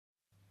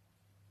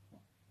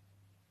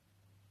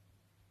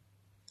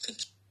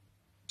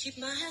So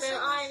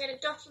I'm going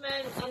to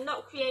document and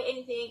not create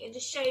anything and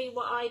just show you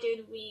what I do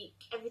in a week.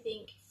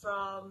 Everything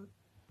from,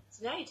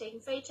 so now you're taking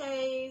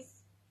photos,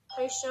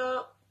 post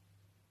shop,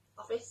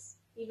 office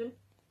even.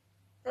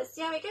 Let's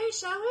see how it goes,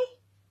 shall we?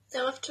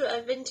 So off to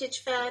a vintage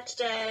fair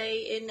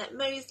today in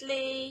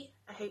Moseley.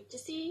 I hope to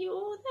see you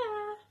all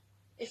there.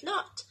 If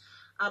not,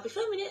 I'll be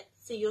filming it,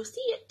 so you'll see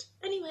it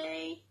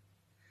anyway.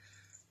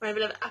 I have a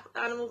little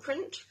animal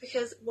print,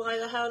 because why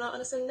the hell not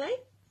on a Sunday?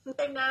 I'm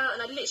home now,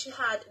 and I literally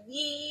had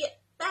the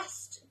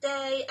best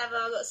day ever.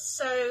 I got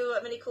so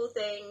many cool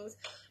things,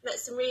 met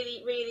some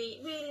really,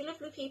 really, really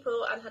lovely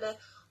people, and had a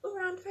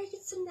all-round very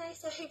good Sunday,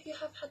 so I hope you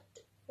have had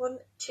one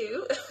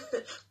too.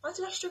 Why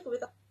did I struggle with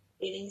that?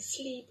 Feeling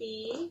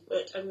sleepy,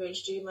 but I'm going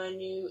to do my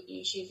new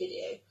YouTube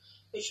video,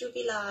 which will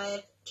be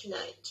live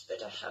tonight,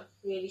 but I have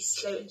really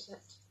slow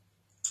internet.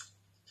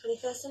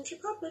 21st century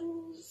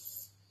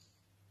problems.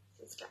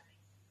 It's scary.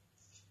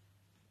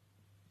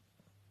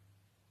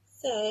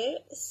 So,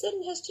 the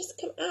sun has just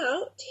come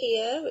out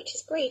here, which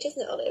is great,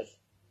 isn't it, Olive?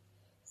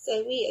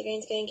 So we are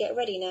going to go and get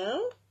ready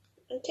now,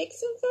 and take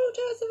some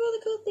photos of all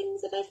the cool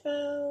things that I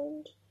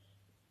found.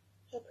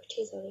 How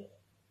pretty is Olive?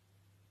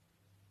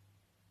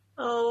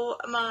 Oh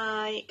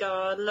my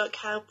god, look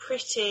how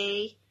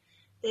pretty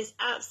this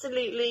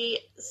absolutely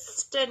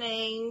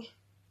stunning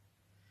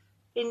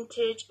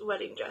vintage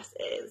wedding dress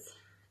is.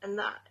 And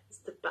that is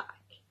the back.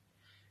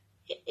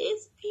 It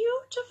is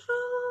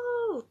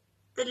beautiful.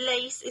 The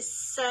lace is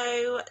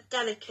so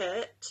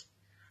delicate.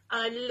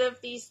 And I love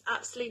these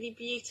absolutely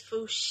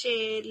beautiful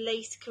sheer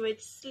lace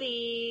coloured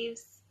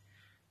sleeves.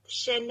 The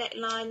sheer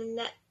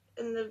neckline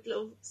and the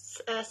little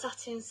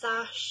satin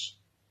sash.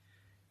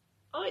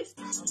 Oh, it's...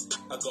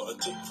 I got a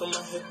tip from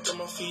my head to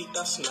my feet,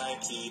 that's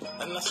Nike,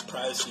 and that's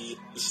pricey.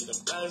 You see them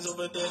guys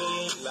over there, they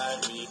ain't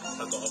like me. I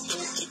got a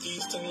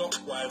Portuguese to not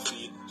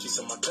wifey. She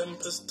said my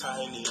temper's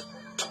tiny.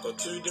 I got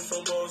two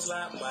different worlds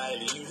like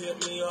Miley. You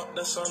hit me up,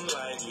 that's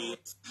unlikely.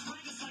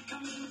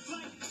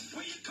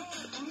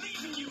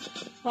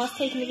 Whilst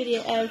taking the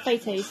video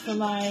photos for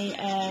my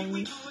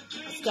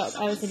stock,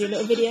 I also do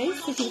little videos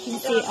so people can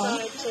see it on.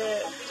 To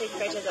take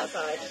photos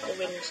outside, the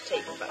wind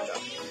takes the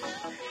backdrop.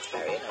 It's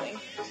very annoying.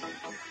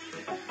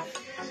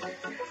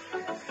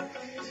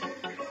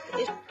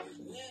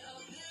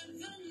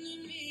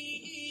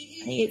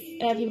 I think it's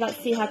people like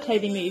to see how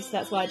clothing moves, so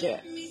that's why I do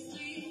it.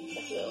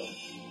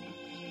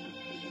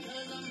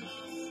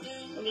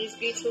 And these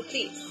beautiful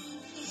pleats.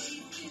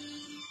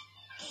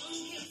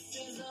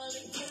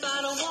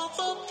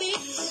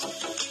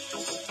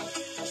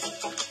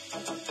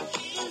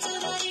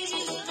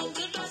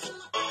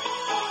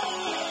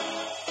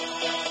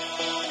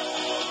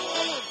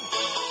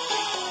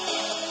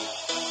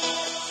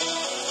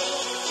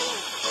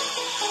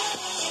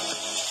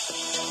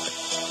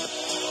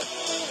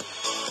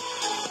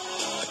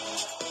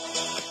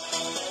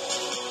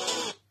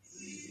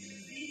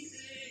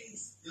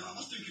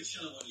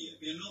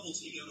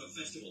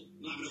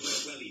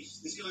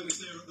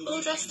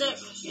 All dressed up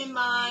in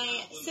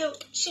my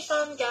silk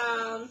chiffon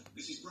gown.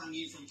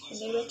 And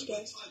nowhere to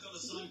go.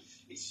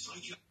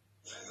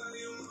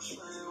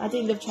 I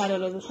do love trying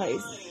all of the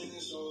clothes.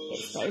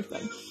 It's very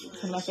fun.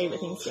 It's one of my favourite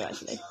things to do,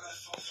 actually.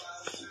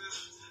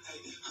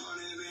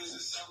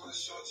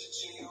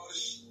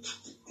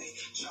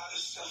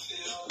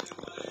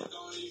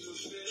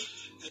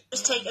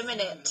 Just take a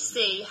minute to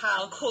see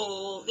how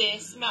cool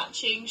this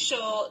matching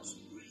short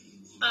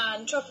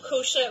and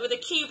tropical shirt with a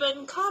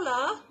Cuban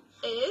collar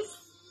is.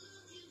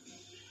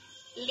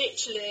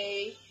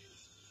 Literally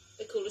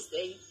the coolest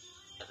thing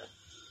ever.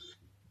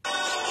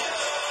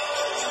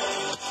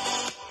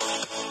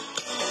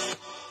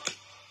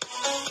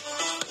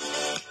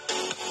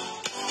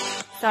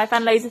 So I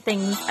found loads of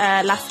things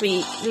last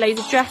week, loads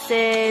of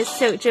dresses,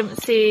 silk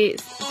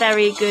jumpsuits,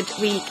 very good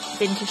week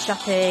vintage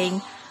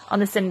shopping on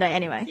the Sunday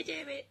anyway.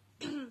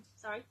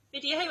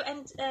 Video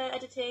and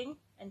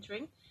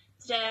entering.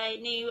 Today,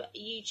 new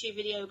YouTube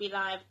video will be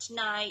live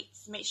tonight,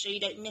 so make sure you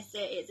don't miss it.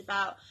 It's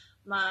about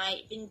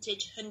my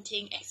vintage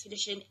hunting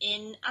expedition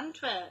in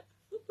Antwerp.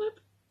 Whoop, whoop.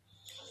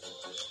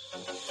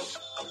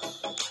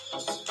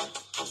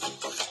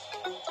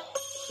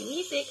 The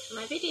music for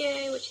my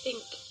video, what do you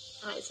think?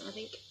 I like this one, I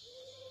think.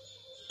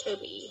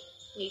 Toby,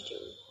 me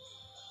too.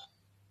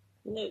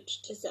 Note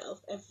to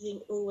self,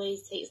 everything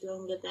always takes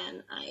longer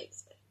than I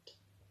expect.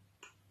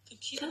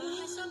 Come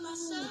on,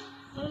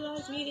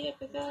 Hello's Media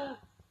Africa.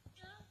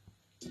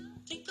 So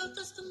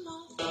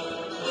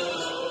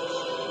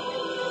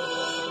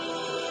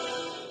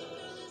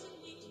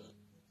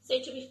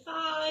it took me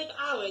 5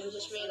 hours, I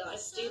just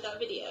realised, to do that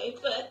video,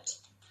 but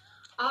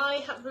I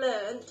have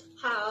learned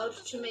how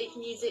to make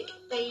music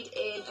fade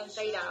in and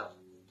fade out.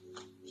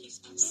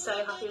 I'm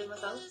so happy with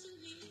myself.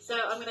 So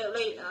I'm going to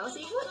upload it now so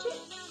you can watch it.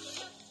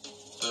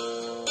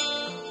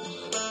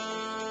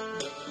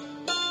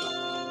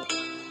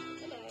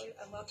 Hello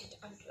and welcome to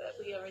Antwerp.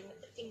 We are in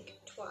Think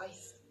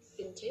Twice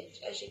Vintage,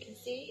 as you can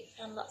see,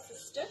 found lots of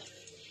stuff.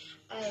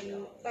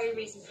 Very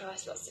recent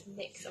price, lots of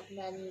mix of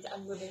men's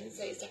and women's,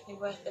 so it's definitely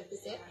worth a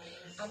visit.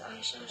 And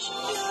I shall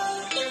show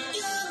you.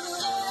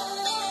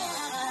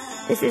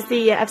 This is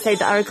the episode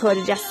that I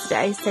recorded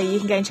yesterday, so you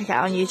can go and check it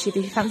out on YouTube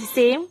if you fancy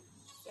seeing.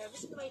 So I'm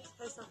just on the way to the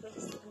post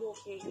office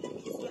walking,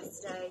 because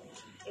yesterday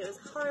it was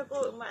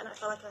horrible and wet and I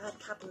felt like I had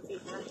cabin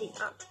fever and I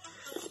heat up.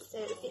 So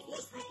it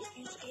looks like it's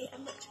going to be a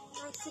much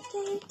nicer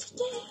day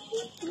today.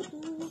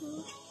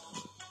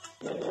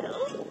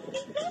 Hello, be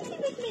flirty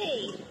with me.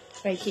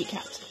 Very cute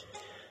cat.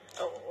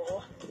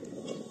 Oh,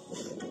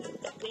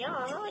 definitely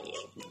are, aren't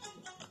you?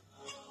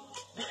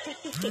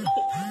 Cute,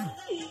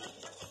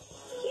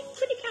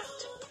 pretty cat.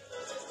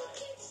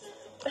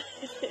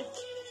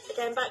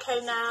 Going back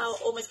home now,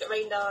 almost got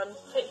rained on.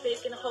 Hopefully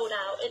it's going to hold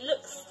out. It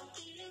looks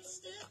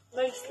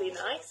mostly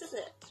nice, isn't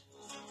it?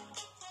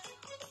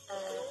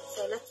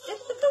 So let's get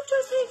the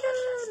photos taken.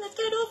 Let's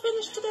get it all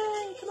finished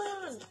today. Come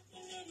on.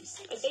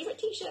 My favourite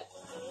t-shirt.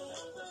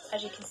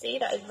 As you can see,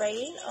 that is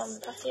rain on the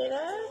patio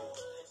there,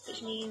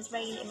 which means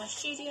rain in my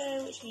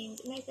studio, which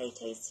means no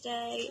photos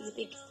today. There's a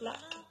big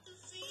black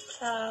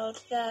cloud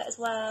there as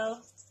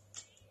well.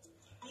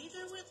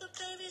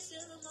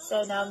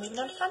 So now I'm moving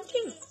on to plan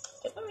 2.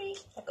 Don't worry,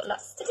 I've got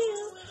lots to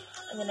do.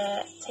 I'm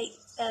gonna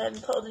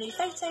put all the new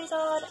photos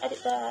on,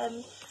 edit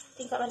them,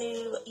 think about my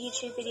new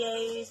YouTube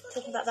videos,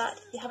 talking about that.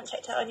 If you haven't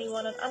checked out any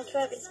one on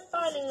Antwerp, it's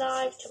finally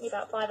live. It took me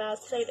about 5 hours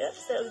to load it up,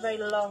 so it was a very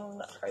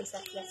long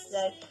process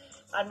yesterday.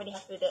 I'm really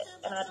happy with it,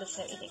 and I'd love to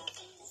know what you think.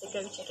 So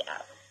go check it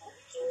out.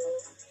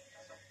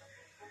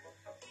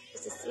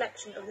 Just a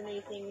selection of the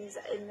new things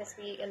in this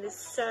week, and there's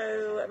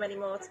so many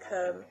more to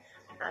come.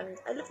 And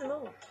I love them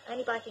all. I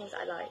only buy things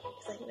that I like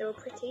because I think they're all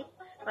pretty.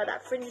 Like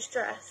that fringe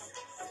dress.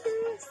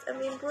 Yes, and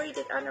the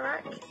embroidered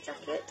anorak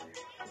jacket.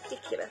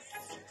 Ridiculous.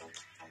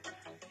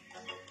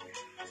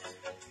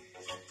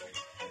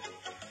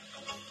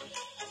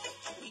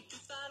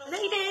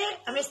 Made it!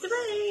 I missed the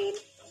rain!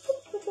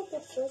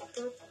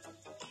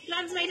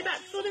 Plans made it back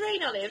before the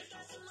rain, Olive.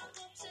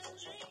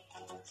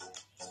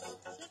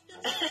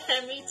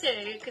 Me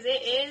too, because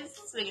it is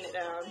swinging it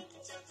down.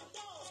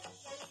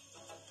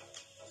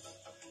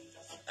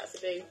 That's a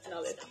boo, an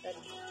Olive, then.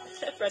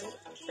 A friend,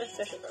 a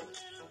special friend.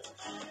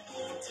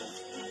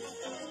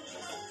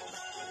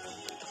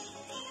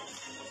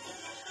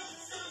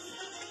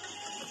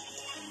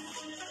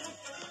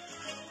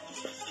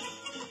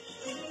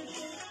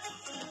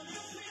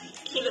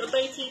 Cute little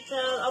bow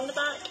detail on the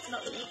back,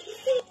 not that you can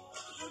see.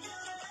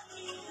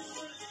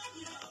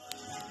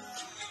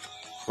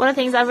 One of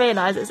the things I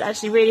realised that's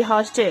actually really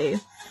hard to do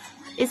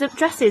is that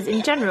dresses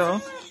in general.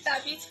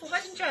 That beautiful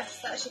wedding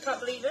dress, I actually can't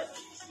believe it.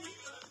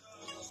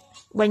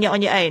 When you're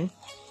on your own.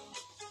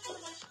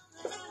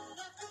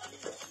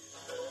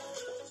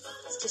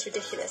 It's just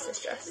ridiculous, this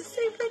dress. It's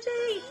so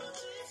pretty.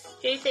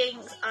 Who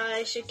thinks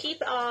I should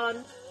keep it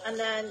on and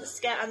then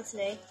scare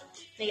Anthony when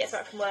he gets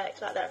back from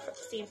work, like that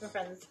scene from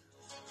Friends?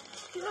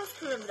 Who else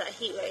can remember that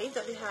heat wave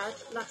that we had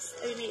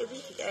only a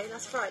week ago,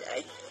 last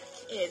Friday?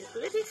 It is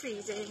bloody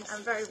freezing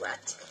and very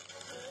wet.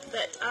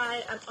 But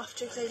I am off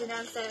to a clothing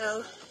down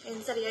sale in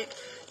Selly Oak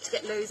to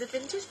get loads of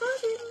vintage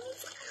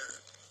bargains.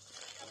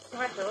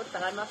 I thought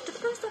that I'm off to the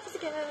post office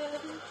again.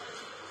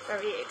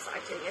 Very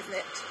exciting, isn't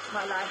it?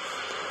 My life.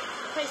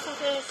 Post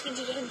office,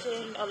 vintage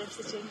hunting, olive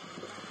sitting.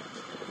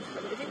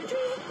 I'm living the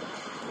dream.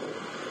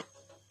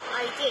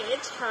 I did,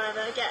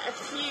 however, get a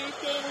few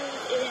things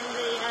in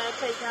the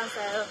playground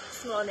sale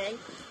this morning.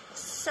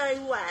 So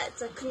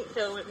wet, I couldn't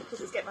film it because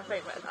it's getting my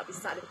phone wet, and that'd be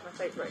sad if my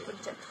phone broke,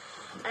 wouldn't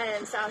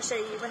it? So I'll show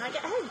you when I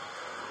get home.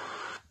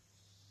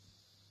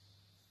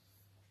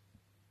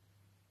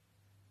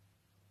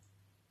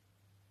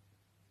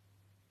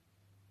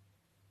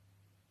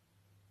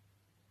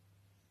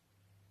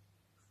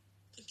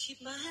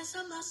 Keep my hands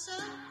on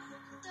myself.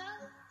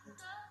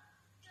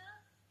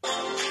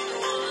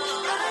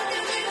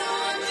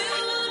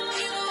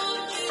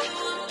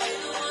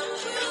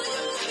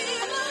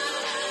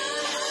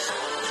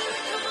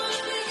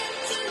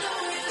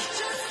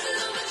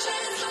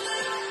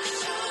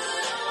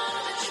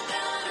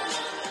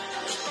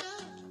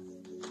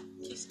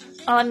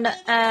 On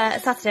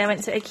Saturday I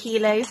went to a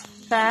Kilo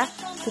fair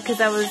because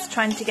I was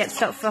trying to get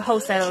stock for a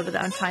wholesale order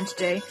that I'm trying to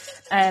do,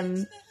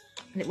 and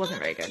it wasn't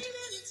very good,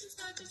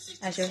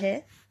 as you'll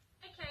hear.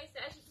 Okay, so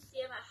as you can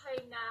see I'm at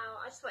home now.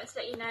 I just wanted to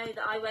let you know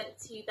that I went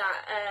to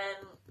that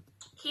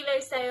Kilo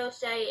sale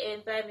today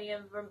in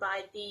Birmingham run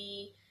by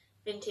the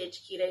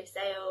Vintage Kilo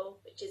sale,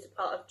 which is a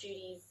part of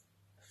Judy's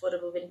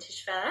Affordable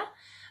Vintage Fair.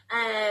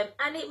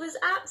 And it was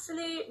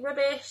absolute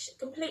rubbish,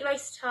 complete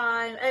waste of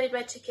time. Early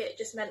bird ticket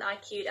just meant I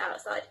queued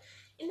outside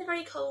in the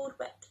very cold,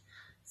 wet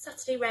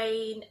Saturday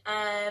rain,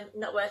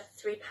 not worth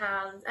 £3.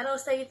 And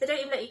also, they don't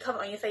even let you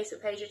comment on your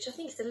Facebook page, which I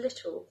think is a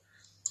little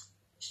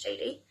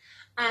shady.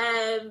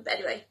 But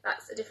anyway,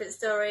 that's a different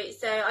story.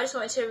 So I just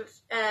wanted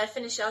to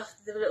finish off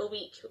the little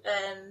week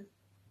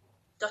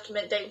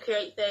document, don't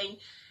create thing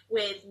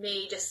with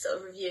me just sort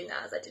of reviewing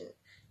that, as I didn't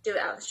do it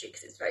out on the street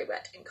because it's very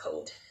wet and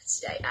cold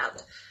today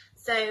out.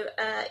 So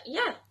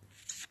yeah,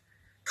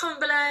 comment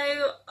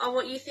below on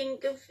what you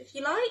think of, if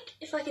you like,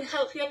 if I can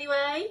help you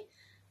anyway.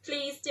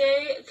 Please do.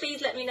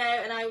 Please let me know,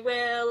 and I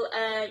will.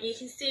 You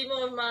can see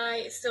more of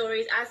my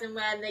stories as and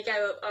when they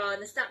go up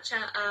on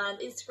Snapchat and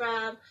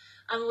Instagram.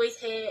 I'm always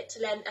here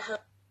to lend a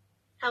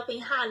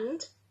helping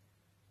hand.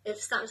 If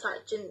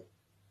Snapchat didn't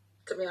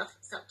cut me off,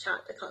 Snapchat,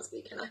 I can't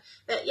speak, can I?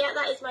 But yeah,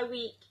 that is my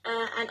week,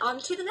 and on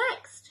to the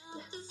next.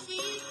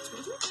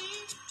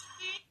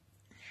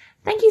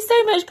 Thank you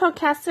so much,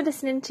 podcast, for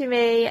listening to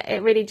me.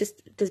 It really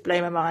just does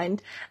blow my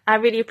mind. I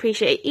really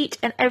appreciate each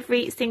and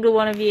every single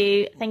one of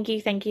you. Thank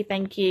you, thank you,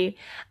 thank you.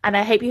 And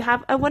I hope you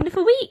have a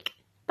wonderful week.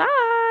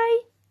 Bye.